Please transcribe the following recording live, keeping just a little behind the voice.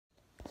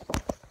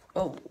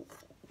Oh,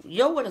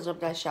 yo, what is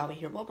up, guys? Shelby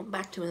here. Welcome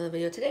back to another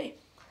video. Today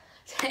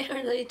we're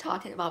going to be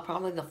talking about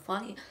probably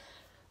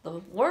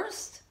the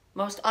worst,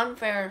 most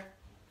unfair,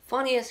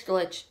 funniest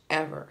glitch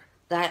ever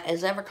that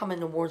has ever come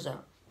into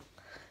Warzone.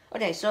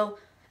 Okay, so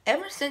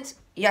ever since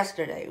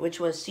yesterday, which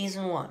was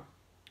Season 1,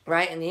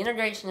 right, and the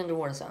integration into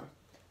Warzone,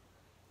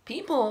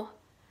 people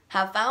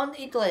have found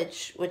a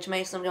glitch which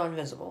makes them go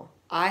invisible.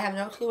 I have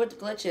no clue what the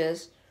glitch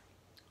is.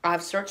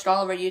 I've searched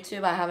all over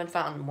YouTube. I haven't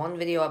found one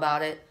video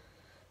about it.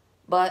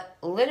 But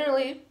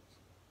literally,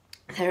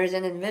 there is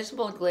an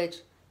invisible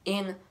glitch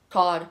in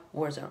COD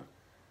Warzone.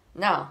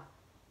 Now,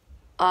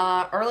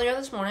 earlier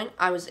this morning,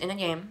 I was in a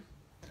game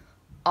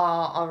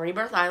on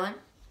Rebirth Island.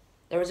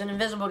 There was an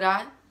invisible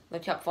guy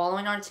that kept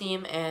following our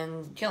team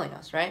and killing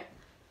us, right?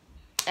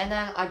 And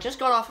then I just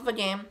got off of a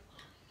game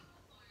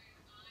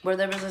where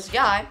there was this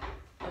guy,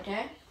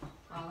 okay?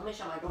 Let me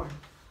shut my door.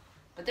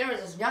 But there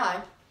was this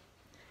guy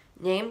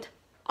named,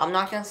 I'm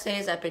not going to say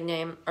his epic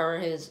name or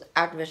his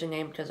Activision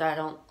name because I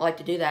don't like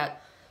to do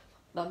that.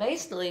 But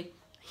basically,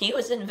 he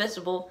was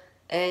invisible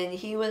and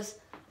he was,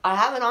 I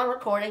have it on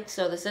recording,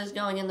 so this is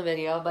going in the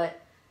video,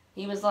 but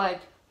he was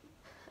like,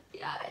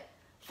 yeah,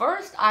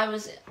 first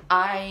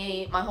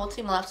my whole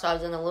team left, so I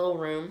was in a little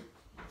room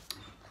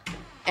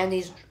and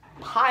these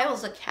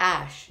piles of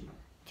cash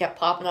kept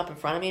popping up in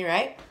front of me,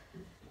 right?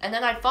 And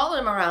then I followed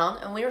him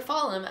around and we were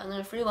following him and then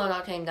the free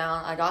loadout came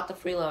down. I got the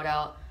free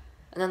loadout.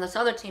 And then this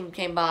other team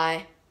came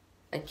by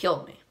and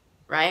killed me,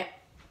 right?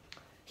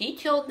 He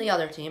killed the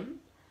other team.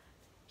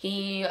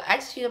 He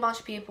executed a bunch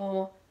of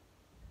people,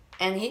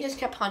 and he just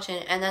kept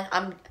punching. And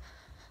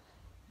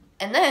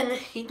then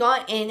he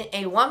got in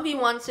a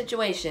 1v1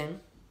 situation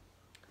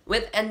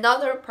with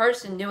another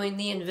person doing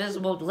the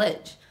invisible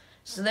glitch.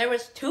 So there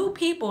was 2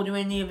 people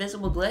doing the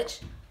invisible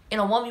glitch in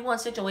a 1v1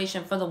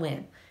 situation for the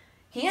win.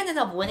 He ended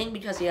up winning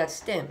because he had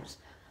stims.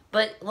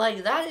 But,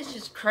 like, that is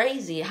just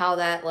crazy how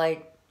that,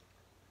 like,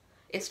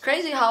 it's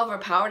crazy how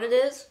overpowered it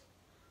is,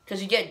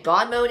 because you get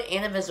God mode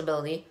and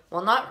invisibility.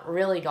 Well, not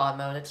really God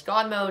mode. It's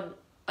God mode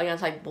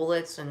against, like,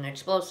 bullets and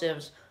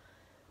explosives,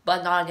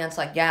 but not against,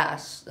 like,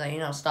 gas, you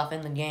know, stuff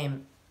in the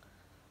game.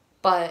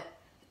 But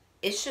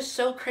it's just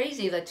so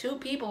crazy that 2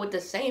 people with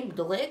the same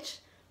glitch,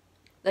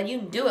 that you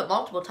can do it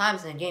multiple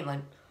times in a game.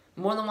 Like,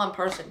 more than one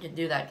person can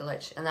do that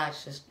glitch, and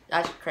that's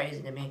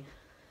crazy to me.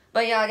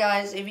 But yeah,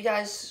 guys, if you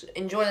guys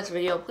enjoy this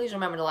video, please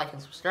remember to like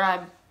and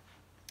subscribe.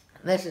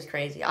 This is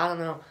crazy. I don't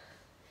know.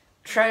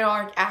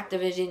 Treyarch,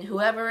 Activision,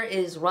 whoever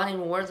is running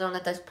Warzone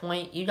at this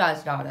point, you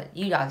guys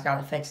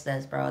gotta fix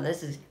this, bro.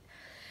 This is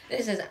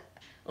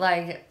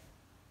like,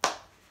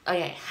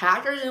 okay,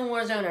 hackers in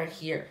Warzone are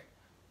here.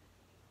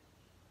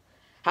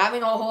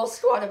 Having a whole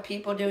squad of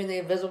people doing the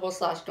invisible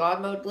 /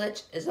 God mode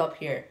glitch is up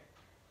here.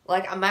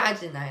 Like,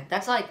 imagine that.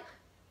 That's like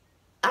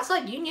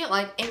you can get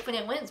like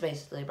infinite wins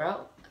basically,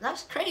 bro.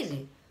 That's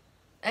crazy.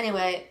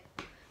 Anyway,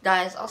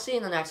 guys, I'll see you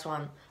in the next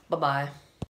one. Bye-bye.